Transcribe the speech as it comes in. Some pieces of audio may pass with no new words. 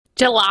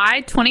July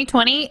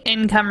 2020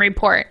 income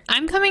report.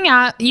 I'm coming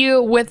at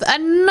you with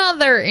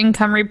another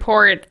income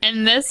report,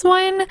 and this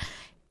one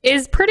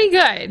is pretty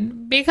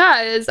good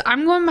because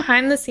I'm going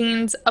behind the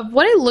scenes of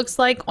what it looks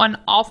like on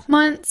off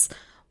months,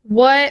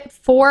 what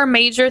 4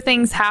 major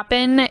things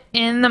happen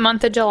in the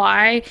month of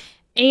July,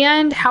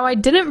 and how I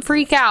didn't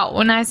freak out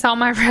when I saw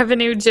my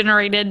revenue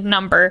generated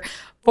number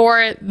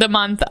for the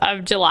month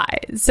of July.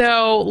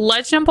 So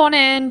let's jump on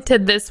in to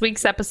this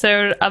week's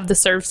episode of the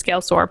Serve,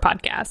 Scale, Soar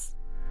podcast.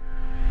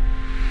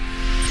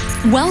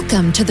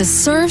 Welcome to the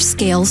Serve,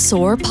 Scale,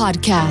 Soar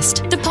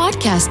podcast, the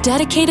podcast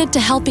dedicated to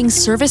helping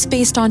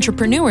service-based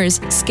entrepreneurs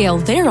scale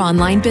their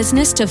online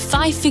business to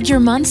 5-figure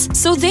months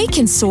so they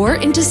can soar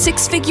into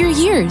 6-figure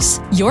years.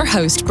 Your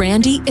host,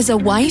 Brandy, is a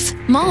wife,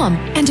 mom,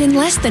 and in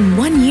less than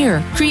 1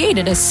 year,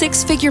 created a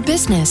 6-figure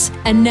business.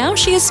 And now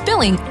she is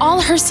spilling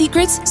all her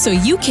secrets so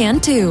you can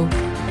too.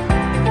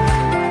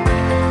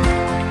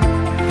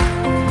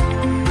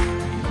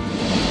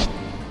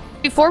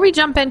 Before we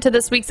jump into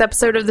this week's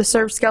episode of the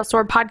Serve, Scale,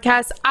 Soar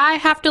podcast, I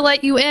have to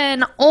let you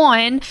in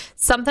on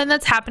something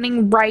that's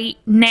happening right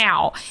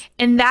now.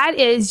 And that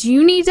is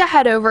you need to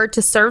head over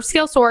to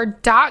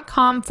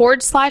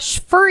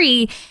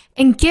servescalesoar.com/free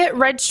and get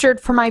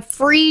registered for my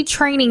free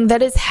training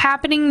that is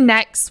happening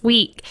next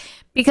week.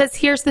 Because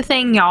here's the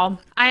thing, y'all.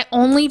 I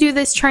only do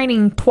this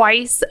training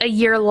twice a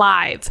year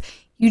live.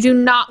 You do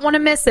not want to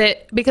miss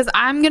it because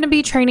I'm going to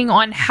be training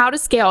on how to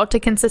scale to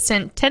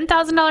consistent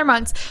 $10,000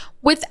 months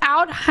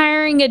without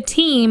hiring a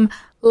team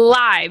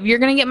live. You're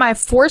going to get my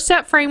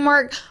 4-step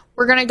framework.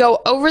 We're going to go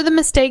over the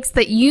mistakes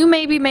that you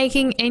may be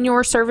making in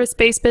your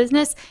service-based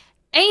business.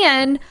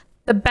 And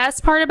the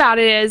best part about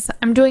it is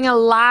I'm doing a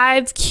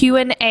live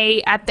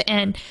Q&A at the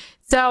end.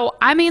 So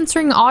I'm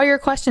answering all your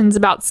questions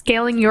about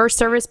scaling your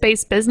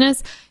service-based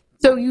business.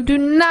 So you do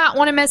not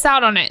want to miss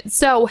out on it.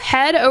 So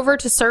head over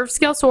to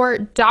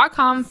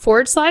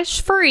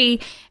servescalesoar.com/free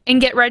and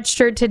get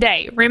registered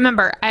today.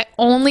 Remember, I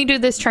only do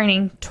this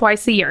training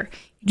twice a year.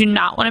 You do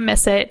not want to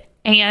miss it.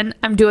 And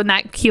I'm doing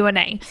that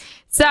Q&A.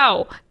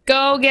 So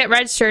go get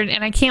registered,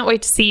 and I can't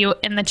wait to see you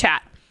in the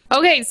chat.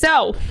 Okay,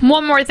 so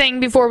one more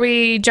thing before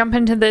we jump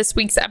into this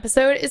week's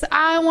episode is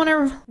I want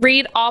to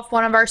read off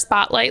one of our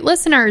spotlight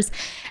listeners.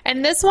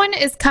 And this one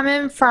is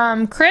coming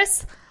from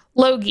Chris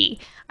Logie.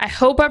 I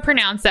hope I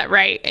pronounced that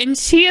right. And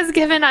she has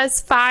given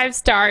us 5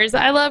 stars.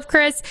 I love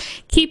Chris.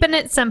 Keeping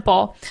it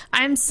simple.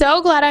 I'm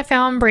so glad I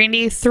found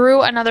Brandy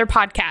through another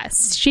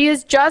podcast. She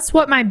is just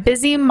what my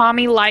busy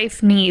mommy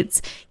life needs.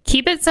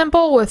 Keep it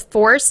simple with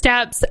 4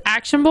 steps,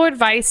 actionable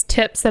advice,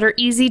 tips that are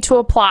easy to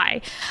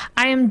apply.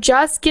 I am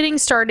just getting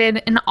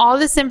started and all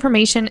this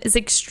information is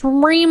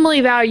extremely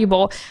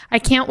valuable. I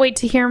can't wait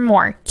to hear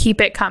more. Keep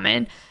it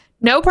coming.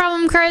 No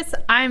problem, Chris.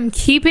 I'm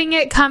keeping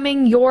it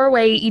coming your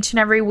way each and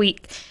every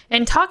week.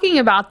 And talking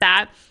about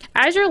that,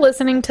 as you're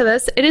listening to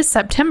this, it is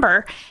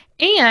September.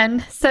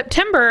 And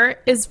September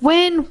is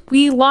when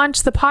we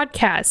launch the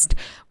podcast,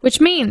 which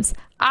means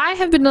I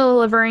have been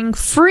delivering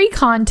free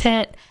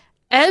content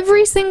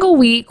every single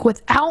week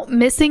without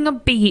missing a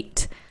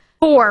beat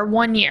for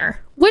 1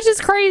 year, which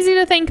is crazy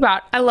to think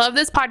about. I love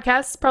this podcast.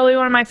 It's probably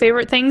one of my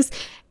favorite things.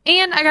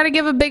 And I got to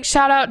give a big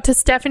shout out to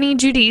Stephanie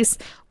Giudice,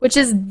 which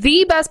is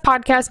the best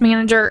podcast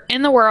manager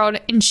in the world.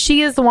 And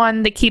she is the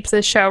one that keeps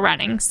this show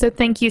running. So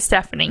thank you,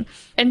 Stephanie.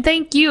 And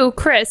thank you,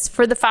 Chris,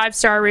 for the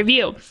 5-star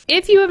review.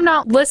 If you have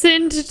not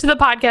listened to the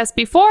podcast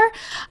before,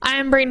 I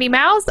am Brandy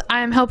Mouse.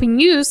 I am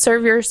helping you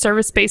serve your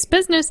service-based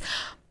business.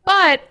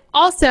 But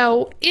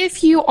also,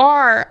 if you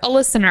are a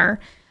listener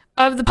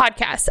of the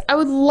podcast, I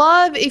would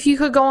love if you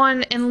could go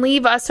on and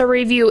leave us a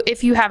review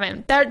if you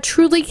haven't. That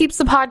truly keeps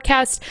the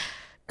podcast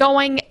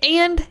going,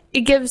 and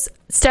it gives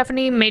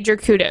Stephanie major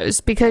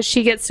kudos because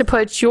she gets to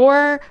put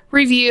your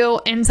review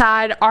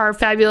inside our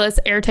fabulous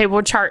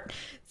Airtable chart.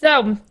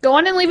 So go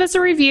on and leave us a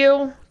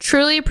review.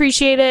 Truly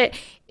appreciate it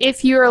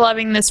if you are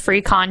loving this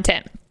free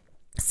content.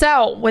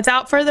 So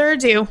without further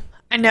ado,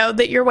 I know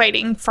that you're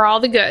waiting for all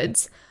the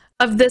goods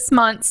of this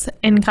month's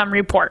income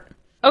report.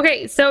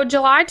 Okay, so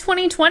July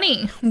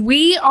 2020,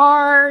 we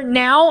are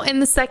now in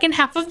the second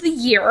half of the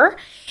year.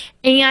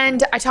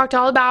 And I talked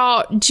all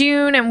about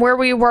June and where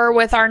we were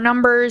with our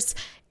numbers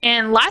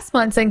in last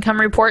month's income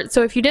report.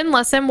 So if you didn't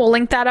listen, we'll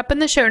link that up in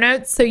the show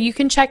notes so you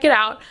can check it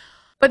out.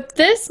 But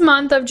this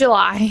month of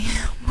July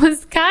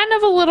was kind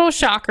of a little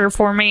shocker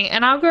for me.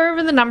 And I'll go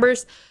over the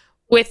numbers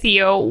with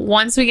you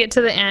once we get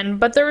to the end.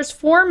 But there was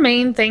 4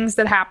 main things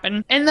that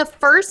happened. And the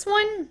first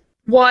one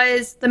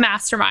was the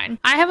mastermind.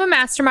 I have a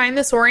mastermind,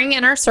 the Soaring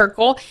Inner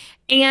Circle,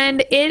 and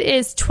it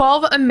is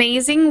 12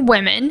 amazing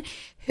women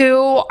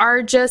who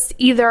are just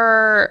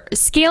either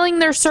scaling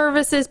their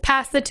services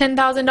past the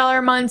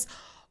 $10,000 months,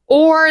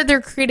 or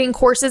they're creating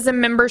courses and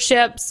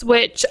memberships,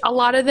 which a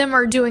lot of them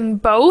are doing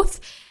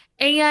both.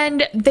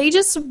 And they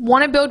just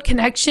want to build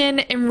connection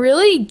and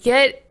really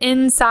get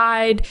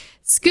inside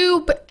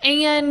scoop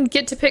and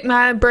get to pick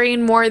my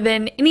brain more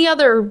than any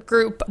other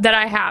group that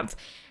I have.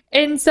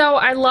 And so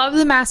I love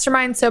the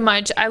mastermind so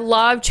much. I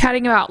love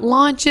chatting about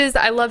launches.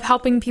 I love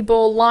helping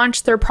people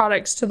launch their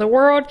products to the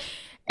world.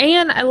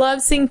 And I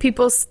love seeing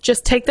people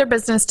just take their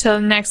business to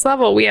the next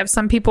level. We have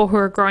some people who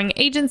are growing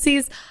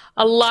agencies.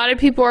 A lot of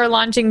people are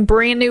launching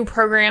brand new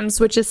programs,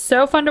 which is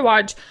so fun to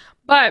watch,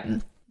 but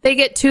they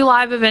get 2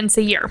 live events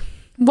a year.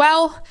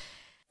 Well,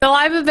 the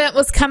live event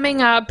was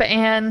coming up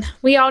and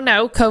we all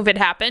know COVID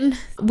happened.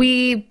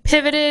 We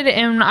pivoted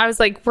and I was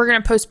like, we're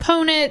going to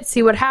postpone it,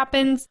 see what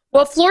happens.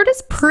 Well,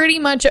 Florida's pretty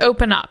much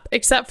open up,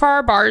 except for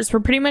our bars. We're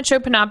pretty much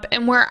open up.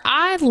 And where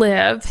I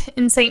live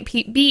in St.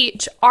 Pete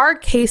Beach, our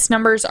case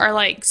numbers are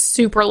like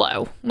super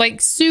low, like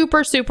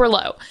super, super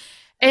low.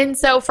 And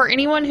so for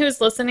anyone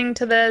who's listening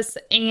to this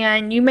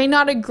and you may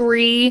not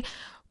agree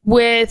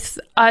with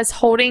us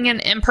holding an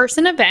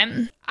in-person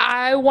event,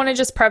 I want to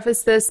just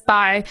preface this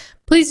by,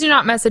 please do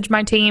not message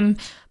my team.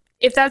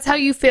 If that's how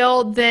you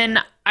feel, then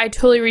I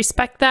totally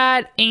respect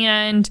that,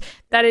 and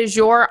that is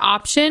your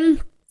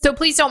option. So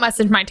please don't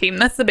message my team.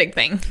 That's the big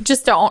thing.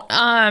 Just don't.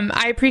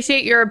 I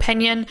appreciate your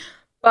opinion,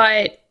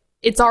 but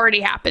it's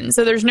already happened.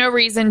 So there's no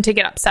reason to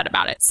get upset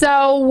about it.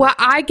 So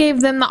I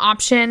gave them the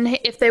option.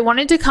 If they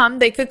wanted to come,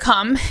 they could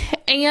come.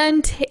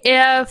 And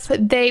if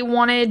they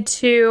wanted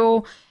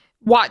to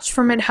watch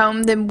from at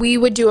home, then we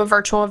would do a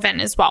virtual event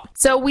as well.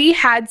 So we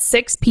had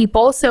 6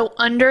 people, so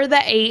under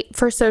the 8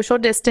 for social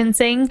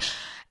distancing.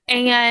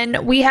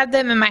 And we had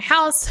them in my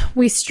house.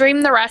 We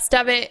streamed the rest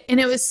of it,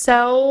 and it was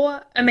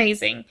so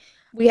amazing.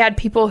 We had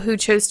people who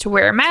chose to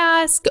wear a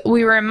mask.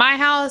 We were in my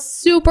house,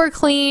 super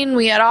clean.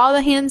 We had all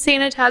the hand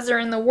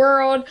sanitizer in the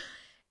world.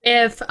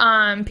 If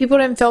people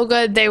didn't feel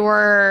good, they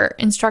were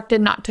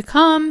instructed not to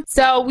come.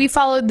 So we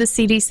followed the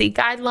CDC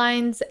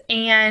guidelines,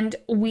 and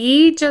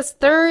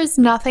there is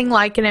nothing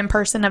like an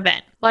in-person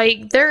event.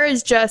 Like, there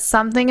is just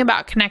something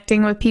about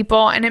connecting with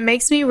people, and it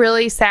makes me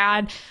really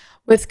sad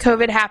with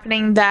COVID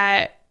happening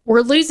that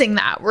we're losing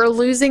that. We're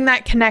losing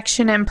that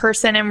connection in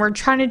person, and we're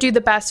trying to do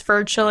the best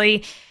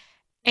virtually.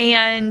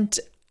 And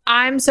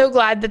I'm so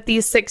glad that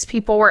these 6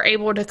 people were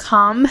able to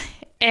come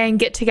and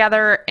get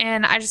together,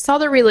 and I just saw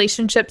the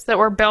relationships that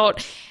were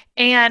built,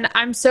 and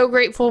I'm so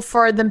grateful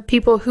for the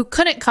people who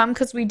couldn't come,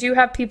 because we do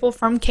have people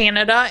from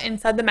Canada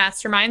inside the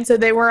mastermind, so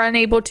they were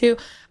unable to,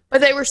 but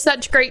they were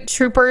such great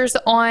troopers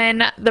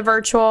on the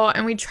virtual,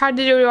 and we tried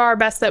to do our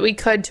best that we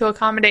could to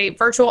accommodate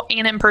virtual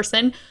and in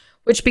person,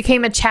 which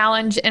became a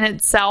challenge in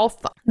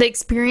itself. The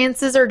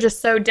experiences are just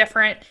so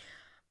different,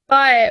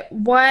 but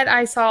what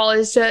I saw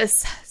is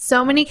just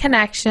so many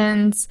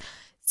connections,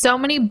 so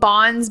many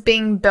bonds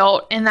being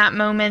built in that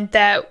moment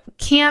that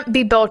can't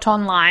be built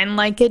online.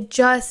 Like,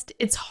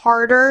 it's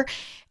harder,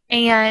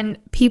 and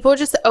people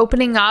just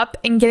opening up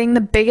and getting the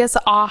biggest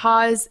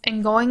ahas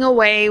and going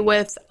away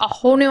with a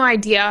whole new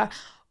idea,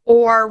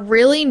 or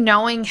really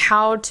knowing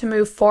how to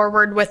move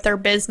forward with their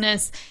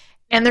business.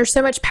 And there's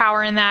so much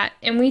power in that.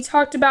 And we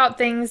talked about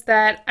things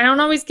that I don't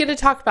always get to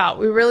talk about.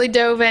 We really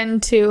dove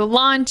into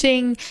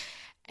launching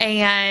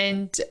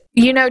and,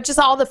 just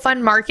all the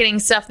fun marketing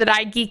stuff that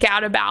I geek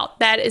out about,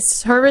 that as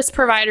service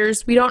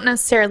providers, we don't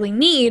necessarily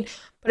need,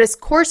 but as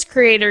course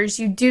creators,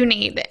 you do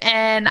need.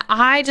 And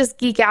I just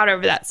geek out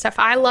over that stuff.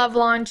 I love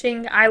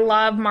launching. I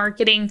love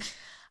marketing.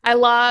 I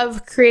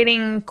love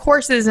creating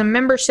courses and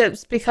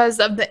memberships because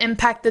of the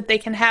impact that they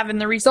can have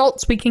and the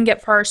results we can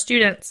get for our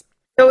students.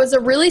 So it was a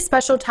really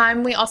special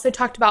time. We also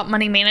talked about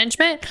money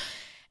management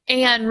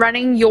and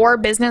running your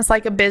business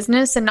like a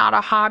business and not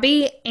a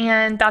hobby.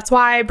 And that's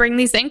why I bring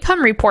these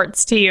income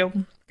reports to you,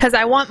 because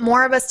I want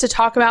more of us to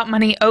talk about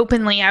money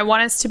openly. I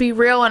want us to be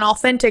real and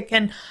authentic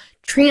and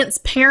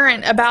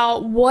transparent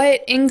about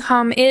what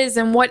income is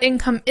and what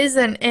income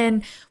isn't.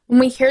 And when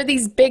we hear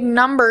these big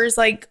numbers,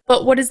 like,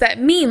 but what does that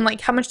mean?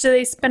 Like, how much do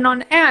they spend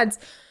on ads?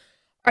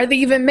 Are they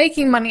even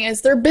making money?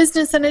 Is their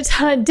business in a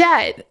ton of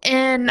debt?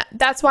 And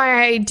that's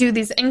why I do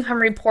these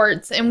income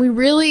reports. And we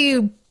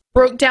really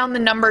broke down the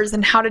numbers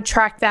and how to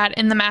track that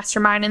in the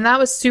mastermind. And that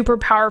was super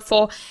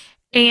powerful.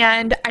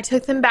 And I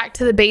took them back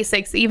to the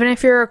basics. Even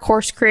if you're a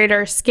course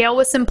creator, scale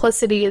with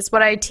simplicity is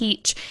what I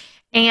teach.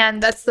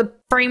 And that's the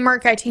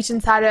framework I teach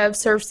inside of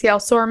Serve, Scale,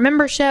 Soar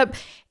membership.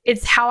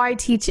 It's how I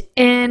teach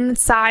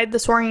inside the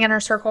Soaring Inner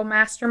Circle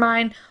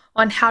mastermind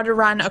on how to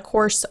run a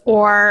course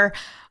or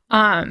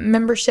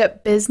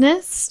membership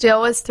business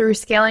still is through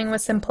scaling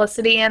with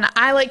simplicity. And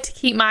I like to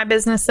keep my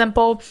business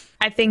simple.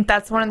 I think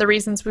that's one of the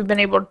reasons we've been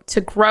able to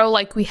grow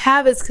like we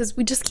have, is because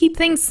we just keep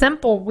things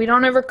simple. We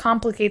don't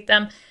overcomplicate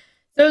them.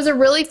 So it was a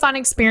really fun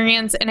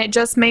experience, and it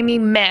just made me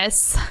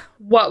miss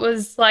what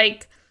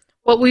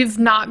we've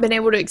not been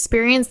able to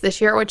experience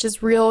this year, which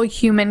is real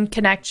human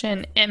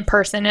connection in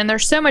person. And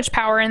there's so much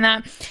power in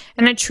that.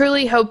 And I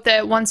truly hope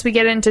that once we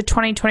get into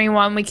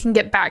 2021, we can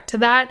get back to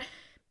that,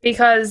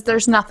 because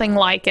there's nothing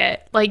like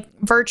it. Like,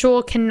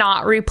 virtual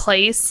cannot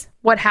replace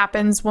what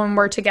happens when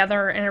we're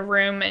together in a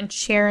room and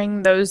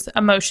sharing those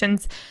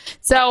emotions.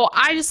 So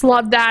I just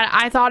loved that.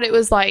 I thought it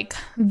was like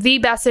the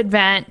best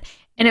event,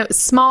 and it was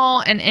small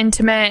and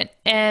intimate,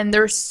 and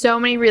there's so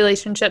many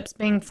relationships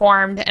being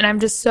formed. And I'm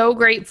just so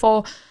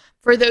grateful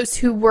for those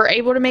who were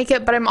able to make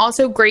it, but I'm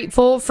also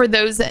grateful for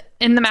those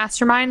in the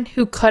mastermind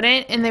who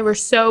couldn't, and they were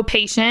so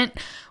patient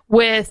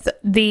with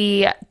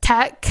the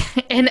tech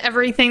and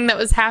everything that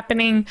was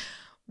happening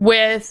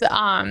with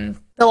the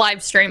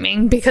live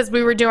streaming, because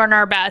we were doing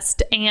our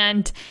best,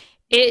 and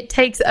it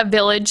takes a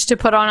village to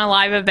put on a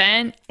live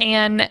event,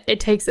 and it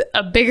takes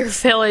a bigger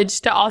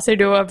village to also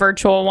do a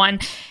virtual one.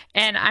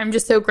 And I'm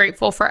just so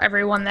grateful for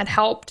everyone that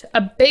helped.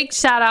 A big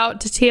shout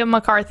out to Tia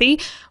McCarthy,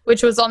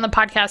 which was on the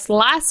podcast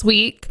last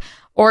week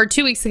or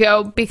 2 weeks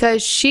ago,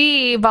 because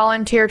she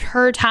volunteered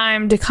her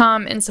time to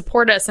come and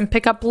support us and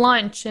pick up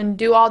lunch and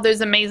do all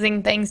those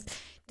amazing things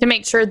to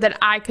make sure that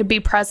I could be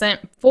present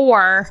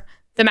for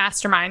the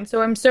mastermind.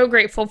 So I'm so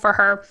grateful for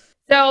her.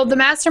 So the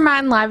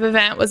mastermind live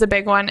event was a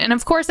big one. And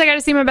of course, I got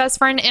to see my best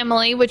friend,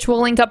 Emily, which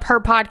will link up her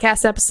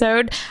podcast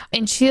episode.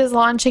 And she is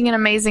launching an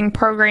amazing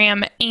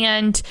program.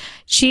 And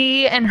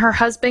she and her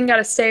husband got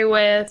to stay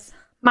with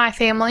my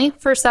family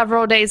for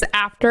several days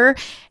after.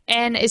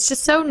 And it's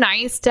just so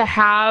nice to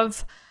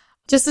have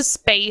just a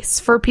space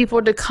for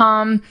people to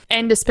come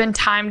and to spend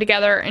time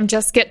together and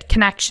just get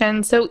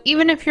connection. So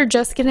even if you're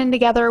just getting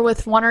together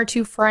with one or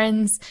two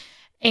friends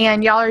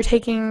and y'all are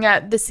taking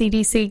the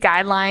CDC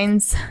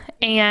guidelines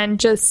and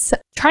just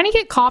trying to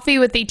get coffee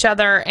with each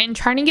other and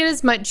trying to get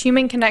as much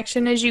human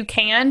connection as you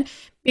can,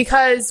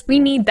 because we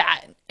need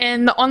that.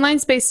 And the online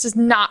space does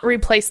not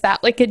replace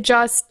that. Like, it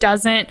just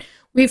doesn't.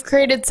 We've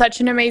created such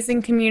an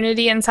amazing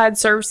community inside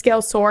Serve,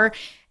 Scale, Soar.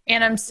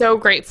 And I'm so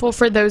grateful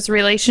for those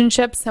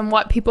relationships and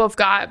what people have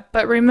got.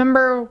 But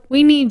remember,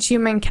 we need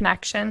human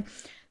connection.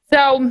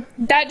 So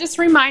that just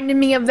reminded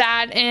me of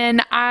that,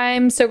 and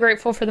I'm so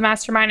grateful for the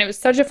mastermind. It was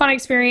such a fun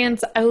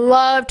experience. I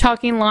love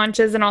talking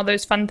launches and all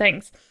those fun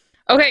things.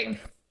 Okay,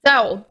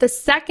 so the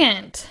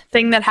second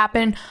thing that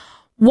happened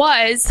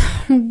was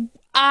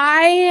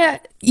I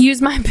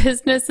use my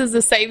business as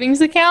a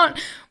savings account.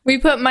 We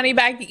put money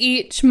back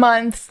each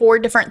month for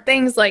different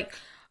things like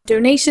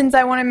donations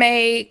I want to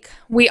make.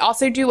 We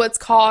also do what's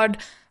called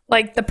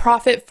like the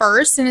profit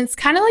first, and it's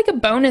kind of like a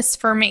bonus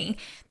for me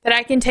that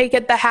I can take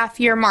at the half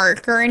year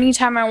mark or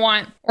anytime I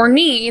want or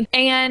need.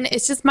 And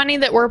it's just money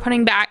that we're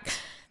putting back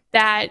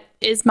that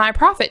is my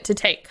profit to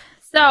take.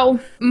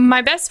 So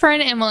my best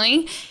friend,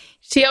 Emily,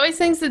 she always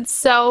thinks it's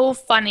so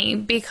funny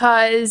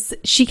because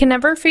she can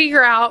never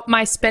figure out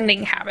my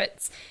spending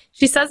habits.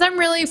 She says I'm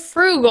really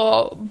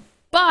frugal,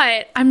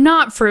 but I'm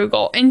not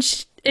frugal.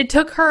 And it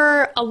took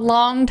her a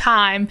long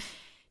time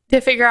to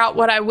figure out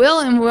what I will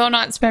and will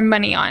not spend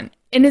money on.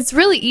 And it's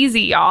really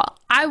easy, y'all.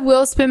 I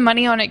will spend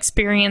money on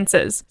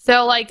experiences.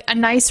 So like a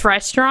nice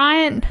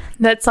restaurant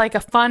that's like a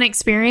fun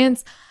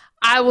experience,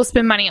 I will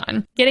spend money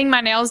on. Getting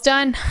my nails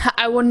done,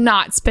 I will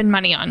not spend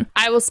money on.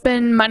 I will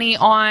spend money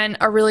on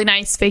a really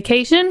nice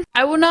vacation.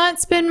 I will not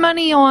spend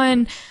money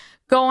on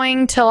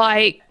going to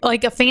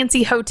like a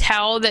fancy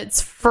hotel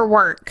that's for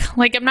work.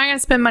 Like, I'm not going to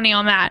spend money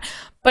on that.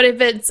 But if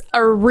it's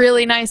a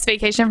really nice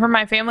vacation for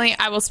my family,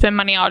 I will spend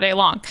money all day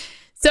long.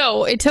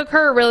 So it took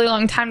her a really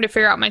long time to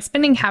figure out my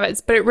spending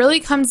habits, but it really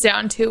comes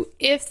down to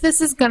if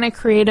this is going to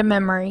create a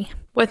memory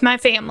with my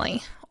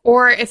family,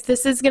 or if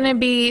this is going to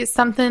be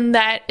something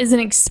that is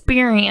an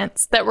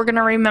experience that we're going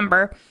to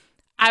remember,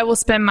 I will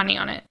spend money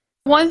on it.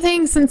 One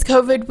thing since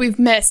COVID we've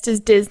missed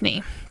is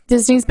Disney.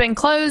 Disney's been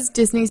closed,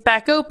 Disney's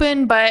back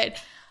open, but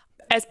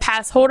as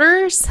pass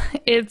holders,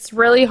 it's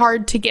really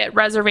hard to get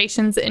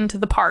reservations into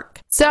the park.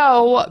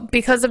 So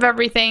because of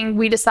everything,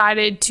 we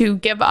decided to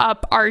give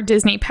up our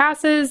Disney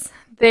passes.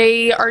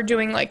 They are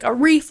doing like a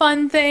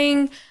refund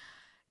thing.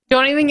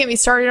 Don't even get me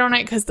started on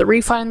it because the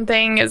refund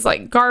thing is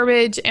like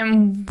garbage.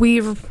 And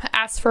we've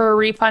asked for a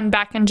refund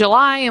back in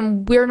July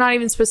and we're not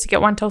even supposed to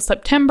get one till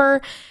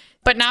September.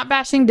 But not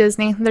bashing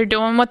Disney. They're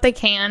doing what they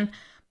can.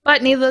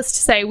 But needless to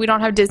say, we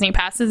don't have Disney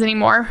passes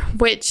anymore,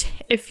 which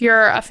if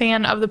you're a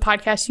fan of the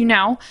podcast, you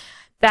know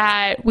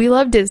that we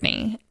love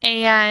Disney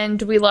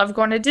and we love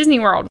going to Disney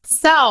World.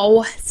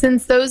 So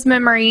since those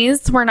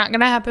memories were not going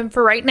to happen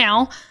for right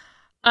now,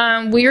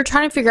 we were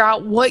trying to figure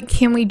out what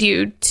can we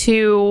do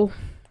to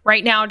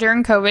right now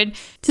during COVID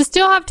to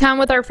still have time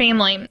with our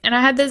family. And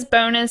I had this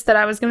bonus that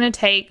I was going to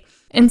take.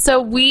 And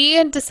so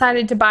we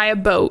decided to buy a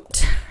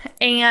boat,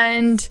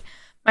 and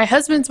my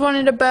husband's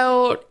wanted a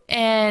boat,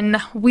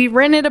 and we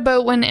rented a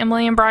boat when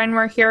Emily and Brian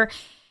were here.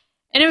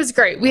 And it was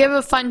great. We have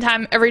a fun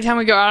time every time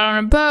we go out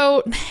on a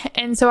boat.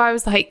 And so I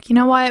was like, you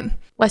know what?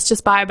 Let's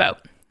just buy a boat.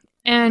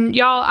 And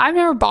y'all, I've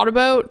never bought a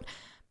boat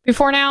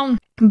before now.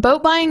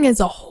 Boat buying is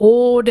a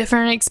whole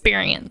different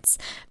experience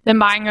than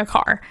buying a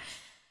car.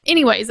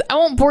 Anyways, I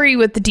won't bore you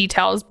with the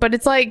details, but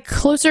it's like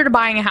closer to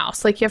buying a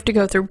house. Like, you have to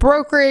go through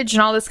brokerage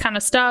and all this kind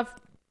of stuff.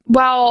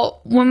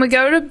 Well, when we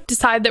go to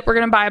decide that we're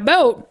going to buy a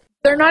boat,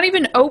 they're not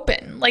even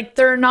open. Like,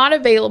 they're not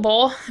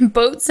available.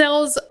 Boat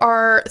sales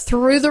are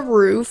through the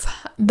roof.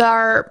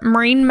 They're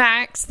Marine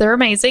Max. They're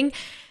amazing.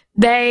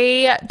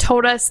 They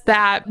told us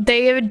that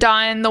they have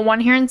done, the one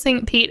here in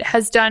St. Pete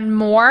has done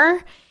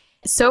more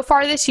so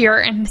far this year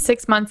in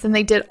 6 months than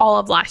they did all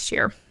of last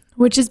year,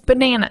 which is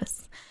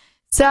bananas.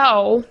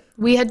 So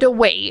we had to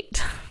wait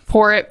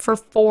for it for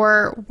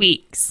 4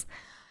 weeks.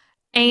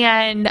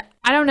 And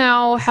I don't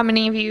know how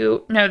many of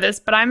you know this,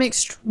 but I'm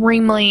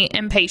extremely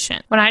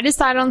impatient. When I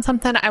decide on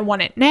something, I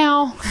want it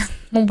now.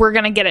 We're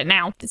going to get it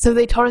now. So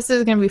they told us it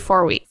was going to be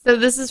 4 weeks. So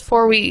this is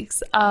 4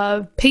 weeks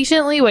of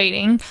patiently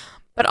waiting,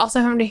 but also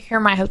having to hear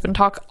my husband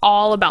talk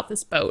all about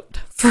this boat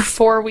for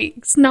 4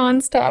 weeks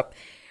nonstop.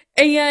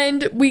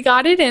 And we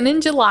got it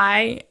in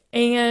July,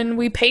 and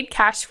we paid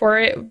cash for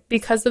it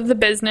because of the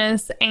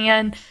business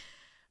and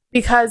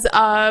because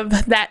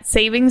of that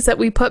savings that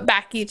we put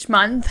back each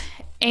month.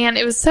 And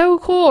it was so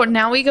cool.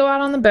 Now we go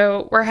out on the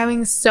boat. We're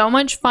having so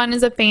much fun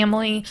as a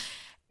family.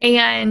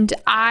 And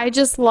I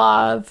just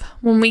love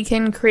when we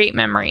can create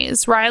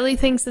memories. Riley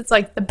thinks it's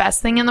like the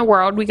best thing in the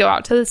world. We go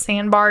out to the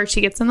sandbar.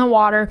 She gets in the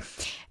water.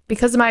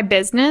 Because of my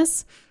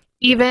business,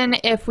 even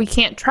if we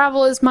can't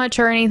travel as much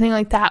or anything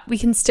like that, we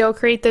can still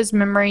create those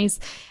memories.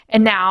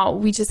 And now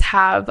we just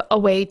have a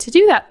way to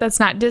do that. That's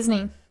not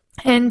Disney.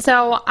 And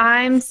so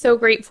I'm so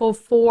grateful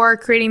for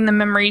creating the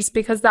memories,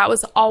 because that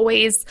was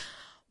always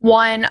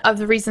one of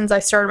the reasons I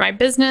started my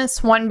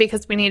business. One,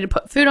 because we needed to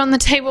put food on the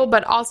table,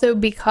 but also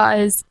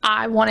because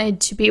I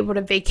wanted to be able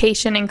to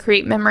vacation and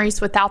create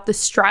memories without the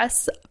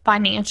stress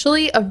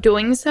financially of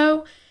doing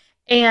so.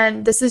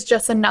 And this is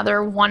just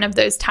another one of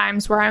those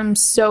times where I'm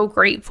so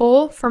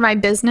grateful for my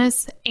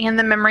business and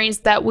the memories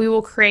that we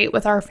will create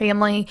with our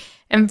family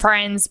and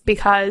friends,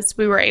 because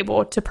we were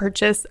able to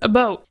purchase a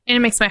boat. And it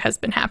makes my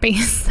husband happy.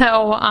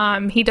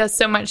 So he does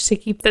so much to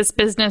keep this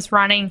business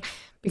running,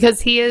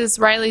 because he is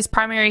Riley's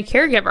primary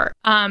caregiver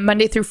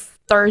Monday through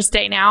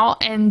Thursday now.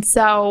 And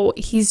so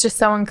he's just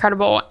so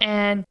incredible.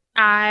 And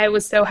I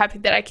was so happy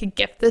that I could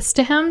gift this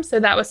to him.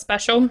 So that was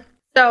special.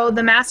 So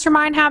the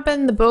mastermind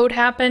happened, the boat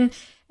happened.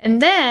 And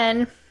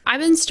then I've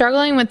been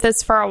struggling with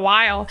this for a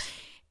while.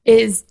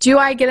 Is, do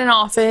I get an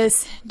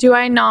office? Do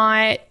I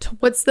not?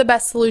 What's the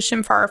best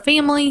solution for our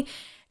family?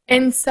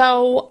 And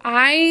so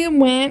I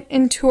went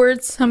and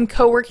toured some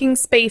co-working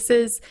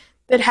spaces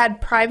that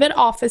had private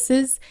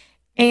offices,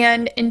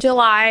 and in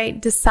July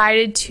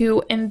decided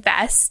to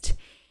invest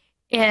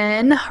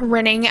in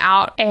renting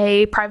out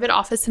a private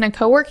office in a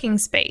co-working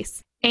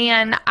space.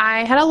 And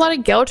I had a lot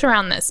of guilt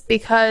around this,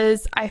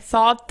 because I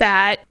thought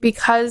that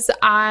because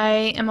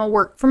I am a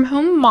work from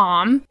home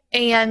mom,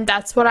 and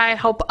that's what I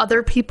help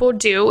other people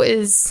do,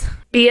 is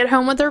be at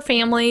home with their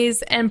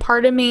families. And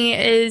part of me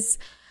is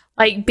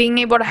like being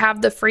able to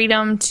have the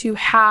freedom to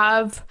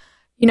have,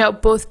 you know,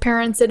 both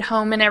parents at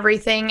home and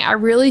everything. I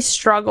really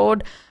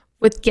struggled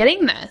with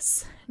getting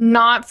this,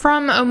 not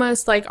from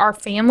almost like our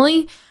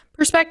family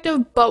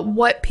perspective, but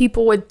what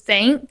people would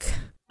think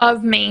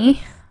of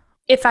me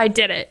if I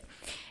did it.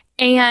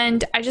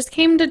 And I just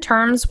came to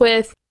terms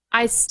with,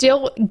 I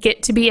still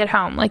get to be at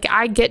home. Like,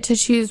 I get to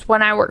choose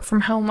when I work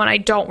from home, when I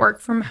don't work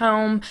from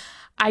home.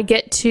 I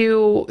get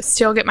to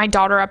still get my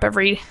daughter up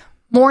every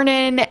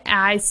morning.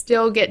 I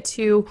still get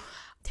to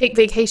take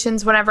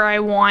vacations whenever I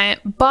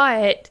want.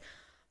 But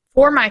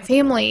for my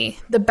family,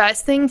 the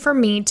best thing for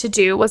me to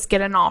do was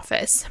get an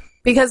office.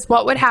 Because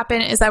what would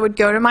happen is I would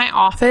go to my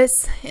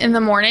office in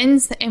the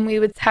mornings, and we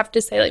would have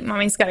to say, like,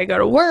 Mommy's got to go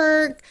to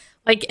work,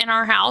 like in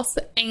our house.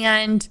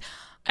 And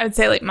I would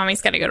say, like,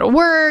 Mommy's got to go to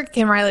work,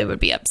 and Riley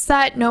would be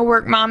upset, no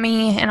work,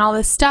 Mommy, and all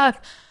this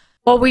stuff.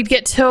 Well, we'd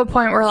get to a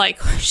point where,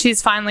 like,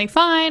 she's finally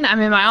fine.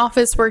 I'm in my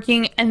office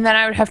working, and then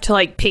I would have to,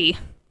 like, pee.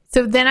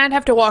 So then I'd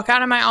have to walk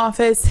out of my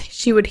office.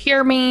 She would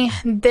hear me.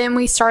 Then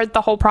we start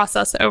the whole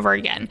process over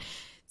again.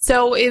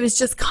 So it was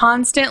just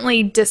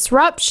constantly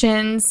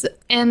disruptions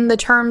in the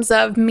terms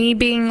of me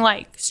being,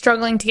 like,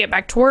 struggling to get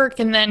back to work,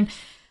 and then,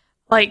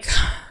 like,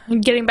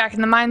 getting back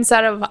in the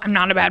mindset of I'm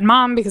not a bad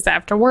mom because I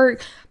have to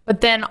work.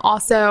 But then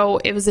also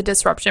it was a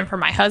disruption for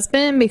my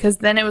husband, because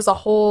then it was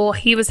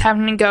he was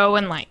having to go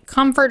and like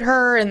comfort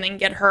her and then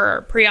get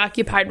her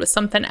preoccupied with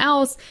something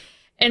else.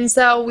 And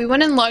so we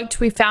went and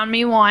looked, we found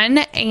me one,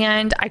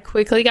 and I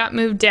quickly got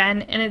moved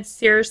in, and it's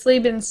seriously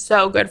been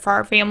so good for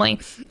our family.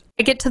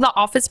 I get to the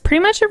office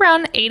pretty much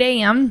around 8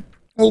 a.m.,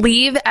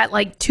 leave at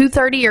like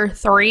 2:30 or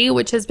 3,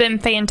 which has been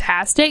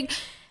fantastic.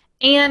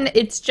 And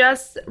it's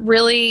just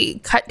really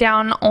cut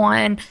down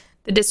on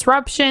the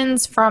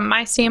disruptions from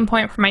my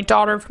standpoint, from my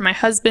daughter, from my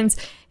husband's.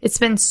 It's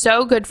been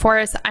so good for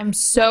us. I'm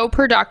so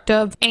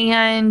productive,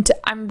 and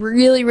I'm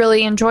really,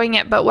 really enjoying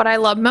it. But what I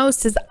love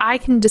most is I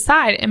can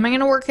decide, am I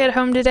going to work at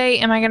home today?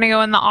 Am I going to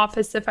go in the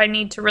office if I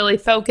need to really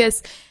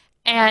focus?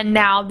 And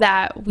now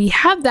that we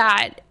have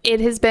that, it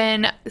has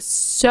been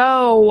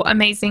so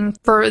amazing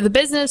for the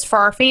business, for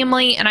our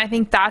family. And I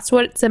think that's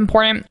what's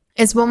important,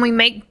 is when we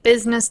make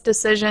business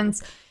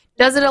decisions,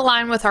 does it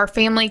align with our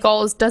family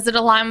goals? Does it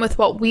align with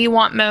what we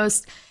want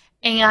most?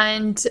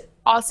 And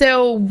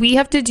also, we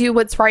have to do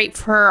what's right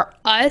for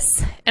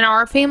us and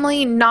our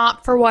family,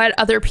 not for what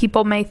other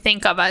people may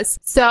think of us.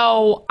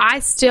 So I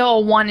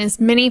still want as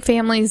many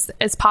families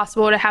as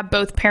possible to have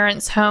both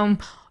parents home,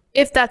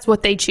 if that's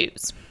what they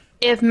choose.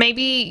 If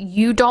maybe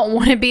you don't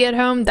want to be at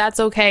home, that's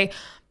okay.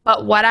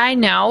 But what I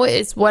know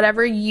is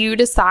whatever you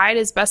decide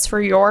is best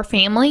for your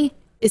family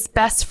is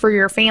best for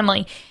your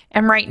family.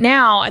 And right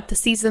now, at the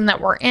season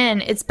that we're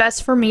in, it's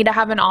best for me to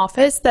have an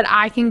office that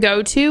I can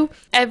go to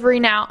every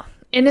now,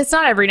 and it's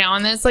not every now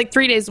and then, it's like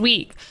 3 days a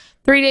week.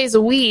 3 days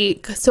a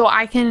week so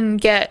I can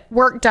get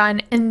work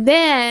done. And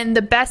then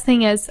the best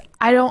thing is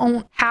I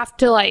don't have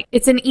to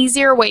it's an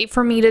easier way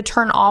for me to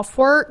turn off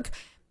work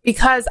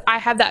because I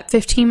have that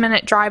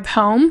 15-minute drive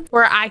home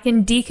where I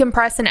can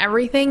decompress and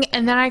everything.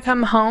 And then I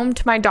come home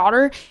to my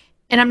daughter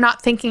and I'm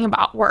not thinking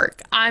about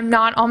work. I'm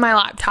not on my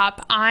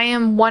laptop. I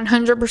am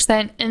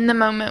 100% in the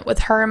moment with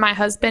her and my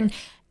husband.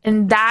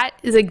 And that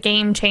is a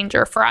game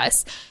changer for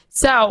us.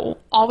 So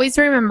always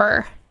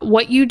remember,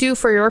 what you do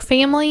for your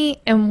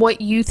family and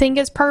what you think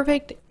is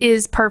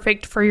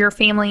perfect for your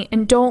family.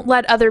 And don't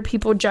let other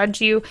people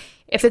judge you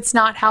if it's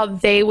not how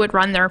they would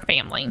run their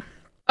family.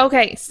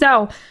 Okay,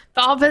 so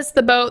the office,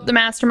 the boat, the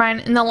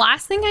mastermind, and the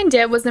last thing I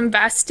did was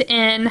invest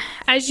in,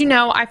 as you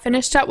know, I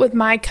finished up with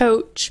my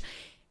coach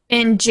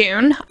in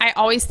June. I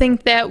always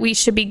think that we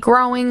should be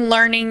growing,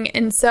 learning.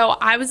 And so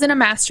I was in a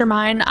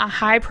mastermind, a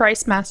high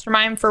price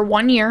mastermind for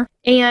 1 year.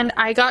 And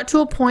I got to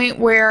a point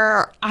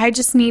where I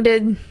just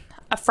needed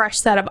a fresh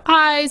set of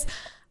eyes.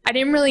 I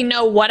didn't really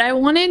know what I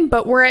wanted,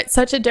 but we're at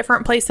such a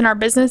different place in our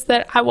business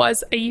that I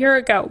was a year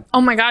ago. Oh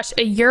my gosh,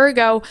 a year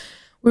ago,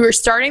 we were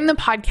starting the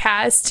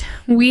podcast.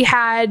 We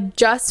had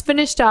just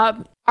finished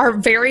up our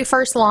very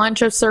first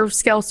launch of Serve,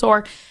 Scale,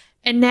 Soar,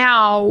 and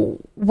now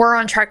we're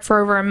on track for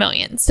over 1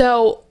 million.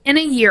 So in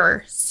a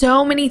year,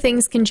 so many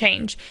things can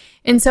change.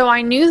 And so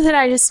I knew that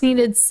I just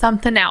needed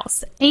something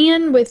else.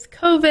 And with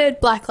COVID,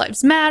 Black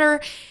Lives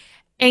Matter,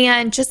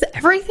 and just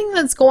everything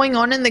that's going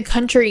on in the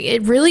country,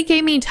 it really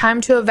gave me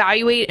time to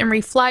evaluate and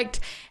reflect.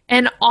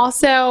 And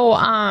also,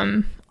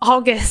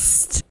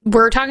 August,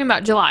 we're talking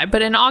about July,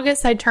 but in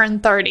August, I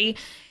turned 30.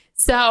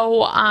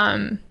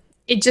 So,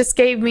 it just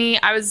gave me,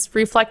 I was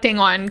reflecting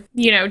on,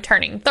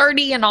 turning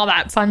 30 and all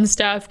that fun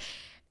stuff.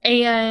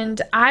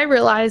 And I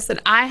realized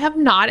that I have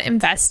not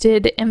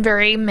invested in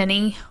very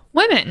many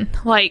women,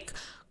 like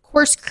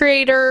course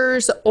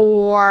creators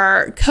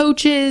or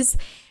coaches.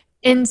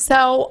 And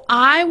so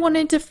I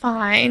wanted to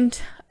find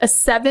a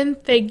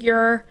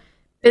 7-figure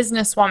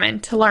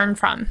businesswoman to learn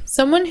from.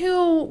 Someone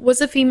who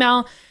was a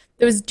female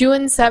that was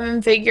doing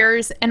 7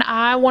 figures, and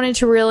I wanted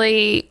to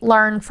really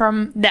learn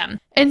from them.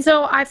 And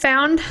so I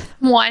found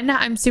one.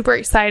 I'm super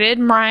excited,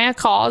 Mariah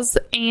Calls,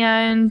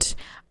 and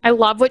I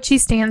love what she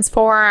stands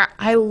for.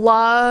 I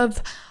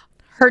love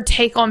her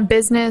take on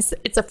business.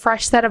 It's a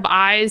fresh set of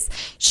eyes.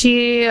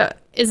 She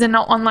is in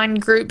online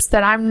groups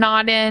that I'm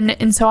not in,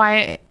 and so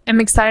I am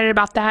excited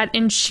about that.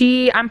 And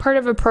I'm part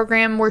of a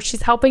program where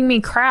she's helping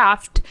me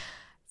craft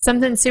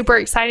something super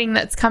exciting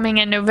that's coming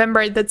in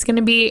November that's going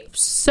to be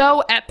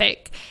so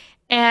epic.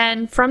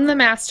 And from the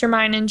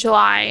mastermind in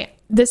July,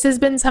 this has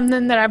been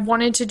something that I've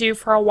wanted to do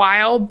for a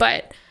while,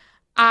 but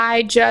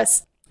I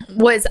just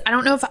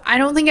I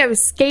don't think I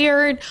was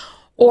scared,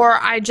 or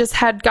I just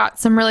had got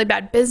some really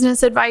bad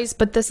business advice,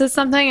 but this is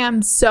something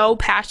I'm so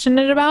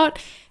passionate about.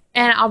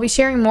 And I'll be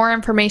sharing more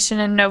information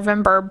in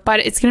November, but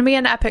it's going to be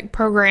an epic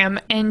program.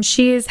 And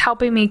she is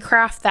helping me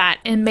craft that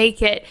and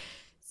make it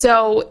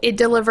so it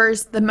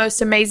delivers the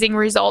most amazing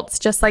results,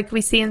 just like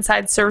we see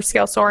inside Serve,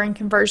 Scale, Soar and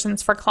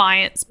conversions for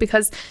clients.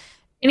 Because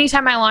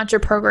anytime I launch a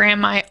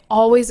program, I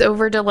always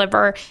over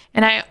deliver,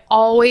 and I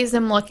always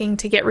am looking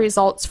to get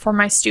results for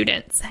my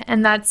students.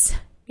 And that's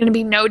going to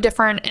be no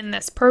different in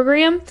this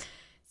program.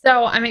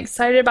 So I'm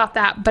excited about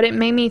that. But it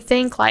made me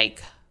think,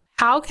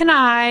 how can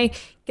I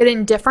get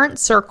in different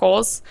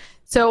circles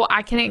so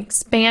I can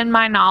expand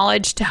my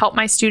knowledge to help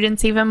my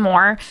students even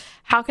more?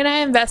 How can I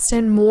invest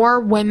in more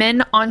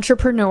women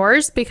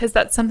entrepreneurs? Because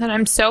that's something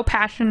I'm so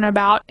passionate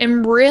about.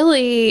 And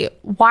really,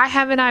 why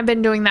haven't I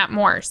been doing that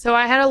more? So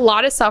I had a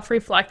lot of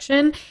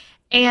self-reflection,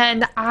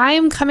 and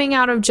I'm coming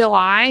out of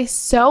July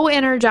so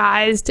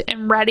energized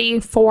and ready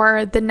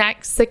for the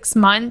next 6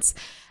 months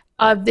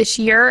of this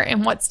year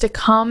and what's to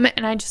come.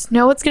 And I just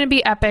know it's going to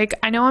be epic.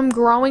 I know I'm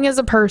growing as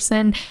a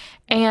person,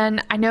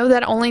 and I know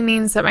that only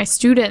means that my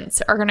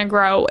students are going to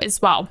grow as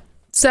well.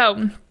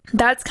 So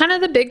that's kind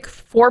of the big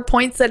 4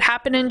 points that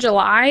happened in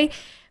July.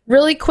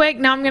 Really quick,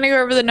 now I'm going to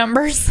go over the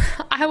numbers.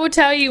 I will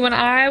tell you, when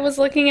I was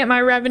looking at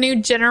my revenue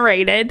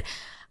generated,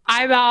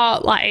 I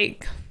about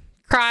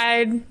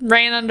cried,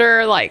 ran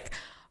under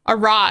a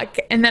rock.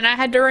 And then I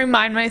had to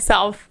remind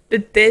myself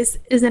that this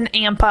is an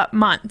amp up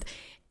month.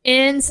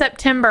 In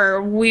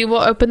September, we will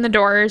open the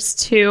doors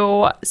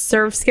to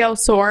Serve, Scale,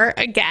 Soar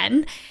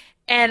again.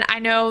 And I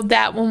know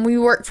that when we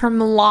work from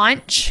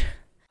launch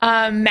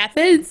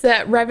methods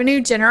that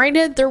revenue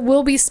generated, there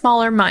will be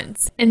smaller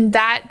months. And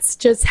that's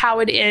just how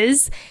it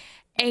is.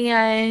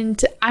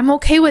 And I'm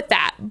okay with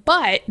that.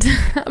 But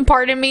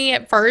part of me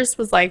at first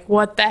was like,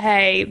 what the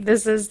hey,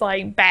 this is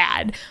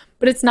bad.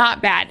 But it's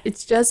not bad.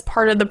 It's just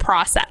part of the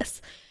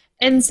process.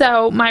 And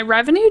so my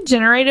revenue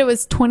generated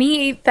was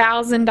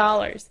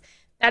 $28,000.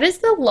 That is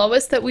the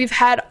lowest that we've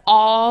had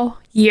all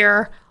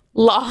year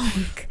long.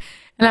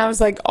 And I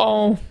was like,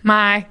 oh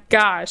my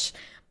gosh.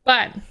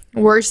 But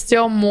we're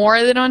still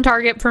more than on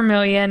target for $1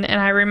 million.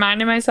 And I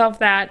reminded myself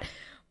that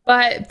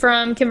But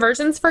from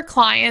Conversions for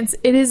Clients,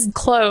 it is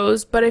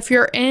closed. But if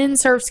you're in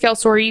Serve, Scale,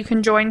 Soar, you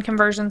can join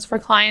Conversions for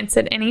Clients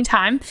at any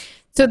time.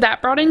 So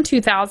that brought in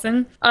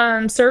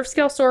 $2,000. Serve,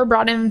 Scale, Soar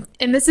brought in,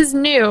 and this is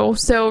new.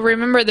 So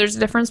remember, there's a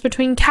difference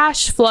between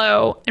cash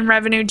flow and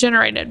revenue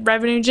generated.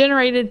 Revenue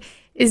generated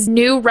is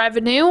new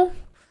revenue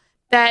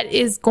that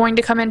is going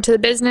to come into the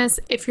business.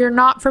 If you're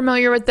not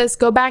familiar with this,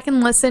 go back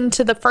and listen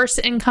to the first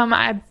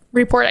income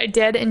report I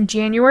did in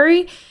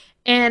January.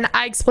 And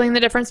I explained the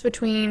difference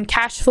between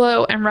cash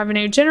flow and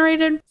revenue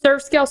generated.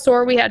 Serve, Scale,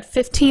 Soar, we had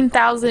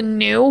 15,000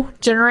 new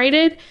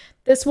generated.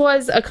 This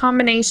was a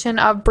combination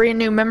of brand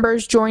new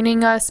members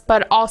joining us,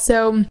 but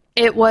also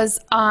it was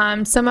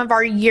some of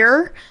our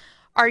year.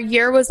 Our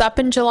year was up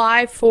in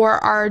July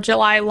for our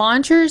July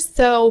launchers.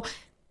 So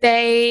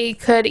they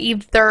could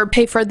either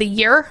pay for the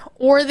year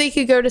or they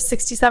could go to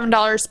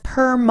 $67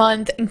 per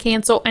month and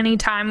cancel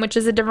anytime, which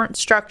is a different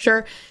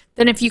structure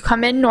than if you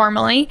come in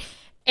normally.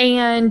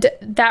 And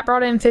that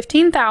brought in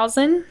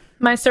 $15,000.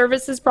 My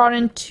services brought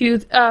in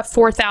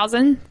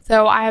 $4,000.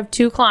 So I have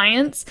 2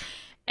 clients.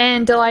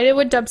 And Delighted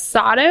with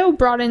Dubsado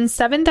brought in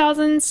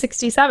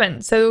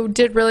 $7,067. So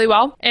did really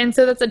well. And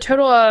so that's a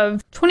total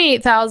of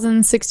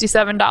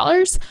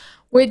 $28,067,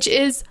 which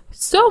is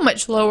so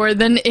much lower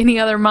than any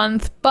other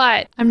month,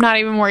 but I'm not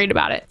even worried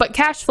about it. But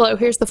cash flow,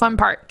 here's the fun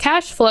part.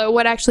 Cash flow,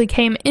 what actually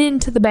came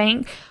into the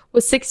bank,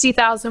 was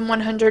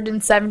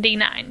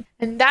 $60,179.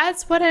 And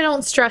that's what I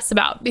don't stress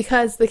about,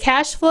 because the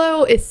cash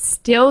flow is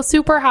still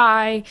super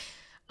high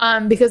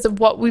because of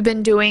what we've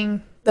been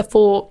doing the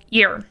full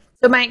year.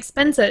 So my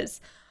expenses,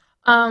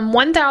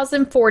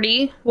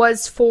 $1,040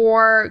 was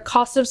for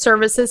cost of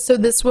services. So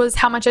this was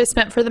how much I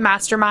spent for the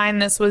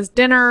mastermind. This was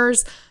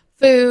dinners,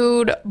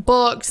 food,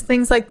 books,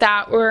 things like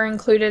that were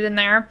included in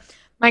there.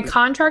 My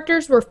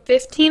contractors were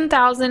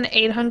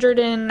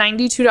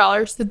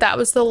 $15,892. So that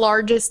was the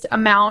largest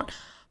amount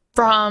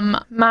from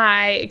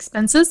my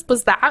expenses,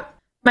 was that.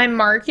 My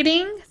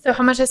marketing, so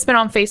how much I spent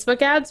on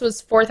Facebook ads,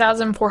 was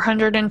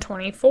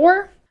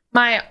 $4,424.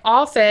 My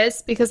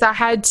office, because I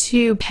had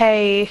to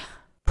pay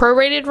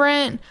prorated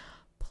rent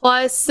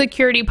plus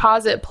security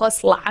deposit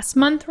plus last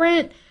month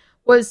rent,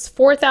 was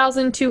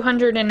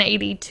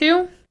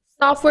 $4,282.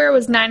 Software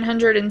was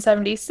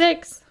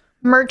 $976.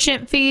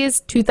 Merchant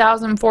fees,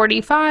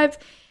 $2,045.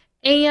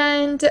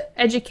 And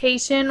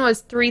education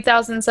was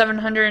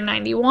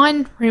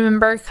 $3,791.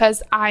 Remember,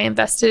 because I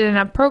invested in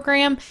a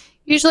program.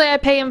 Usually I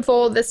pay in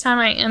full. This time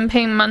I am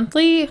paying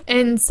monthly.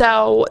 And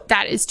so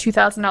that is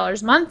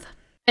 $2,000 a month.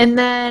 And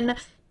then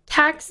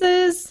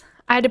taxes,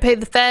 I had to pay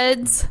the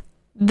feds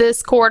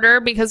this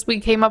quarter because we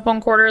came up on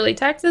quarterly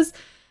taxes.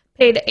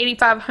 Paid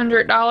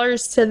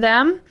 $8,500 to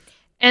them.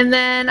 And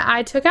then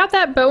I took out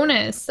that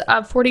bonus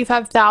of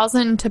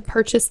 $45,000 to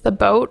purchase the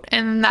boat,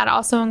 and that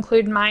also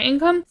included my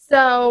income.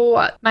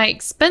 So my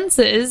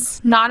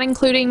expenses, not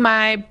including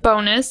my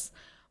bonus,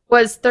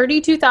 was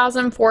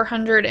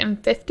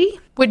 $32,450,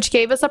 which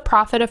gave us a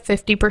profit of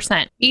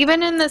 50%.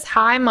 Even in this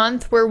high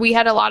month where we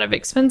had a lot of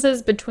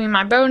expenses between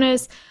my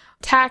bonus,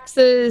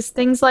 taxes,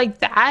 things like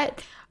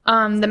that,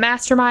 the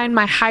mastermind,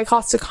 my high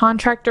cost of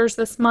contractors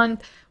this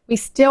month, we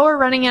still are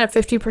running at a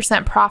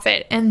 50%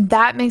 profit, and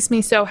that makes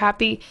me so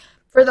happy.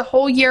 For the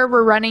whole year,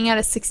 we're running at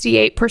a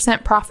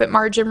 68% profit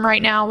margin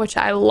right now, which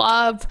I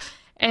love.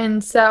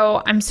 And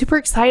so I'm super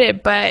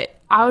excited, but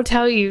I'll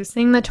tell you,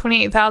 seeing the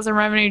 $28,000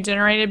 revenue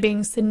generated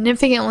being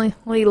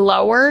significantly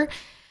lower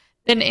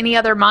than any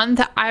other month,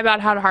 I about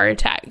had a heart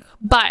attack.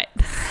 But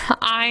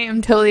I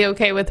am totally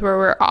okay with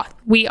where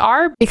we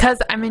are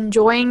because I'm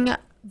enjoying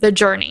the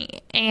journey,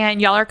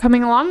 and y'all are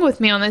coming along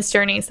with me on this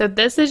journey. So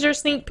this is your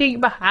sneak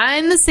peek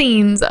behind the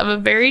scenes of a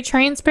very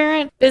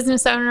transparent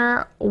business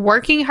owner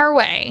working her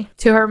way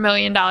to her $1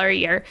 million a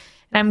year.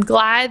 And I'm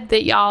glad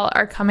that y'all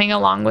are coming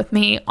along with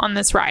me on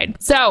this ride.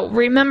 So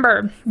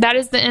remember, that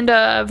is the end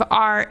of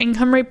our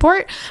income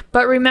report.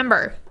 But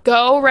remember,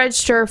 go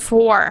register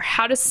for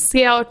How to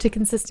Scale to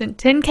Consistent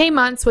 10K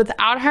months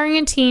without hiring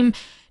a team.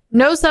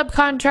 No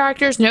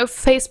subcontractors, no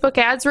Facebook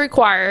ads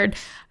required.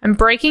 I'm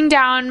breaking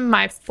down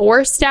my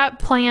 4-step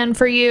plan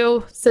for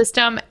you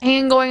system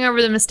and going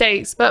over the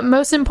mistakes. But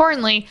most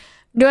importantly,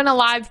 I'm doing a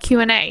live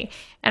Q&A.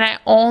 And I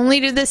only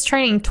do this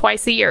training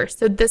twice a year.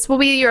 So this will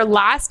be your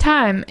last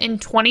time in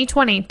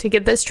 2020 to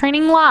get this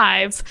training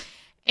live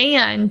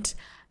and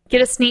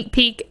get a sneak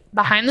peek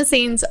behind the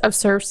scenes of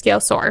Serve, Scale,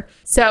 Soar.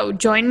 So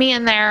join me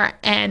in there.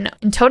 And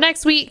until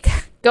next week,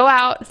 go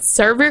out,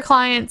 serve your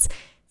clients,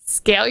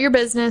 scale your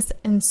business,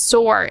 and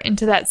soar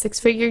into that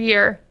 6-figure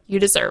year you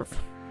deserve.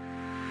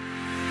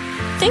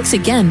 Thanks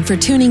again for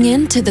tuning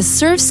in to the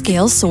Serve,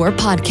 Scale, Soar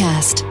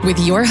podcast with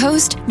your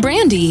host,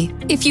 Brandy.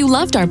 If you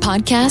loved our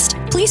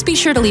podcast, please be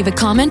sure to leave a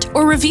comment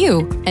or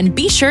review, and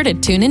be sure to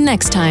tune in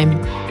next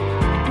time.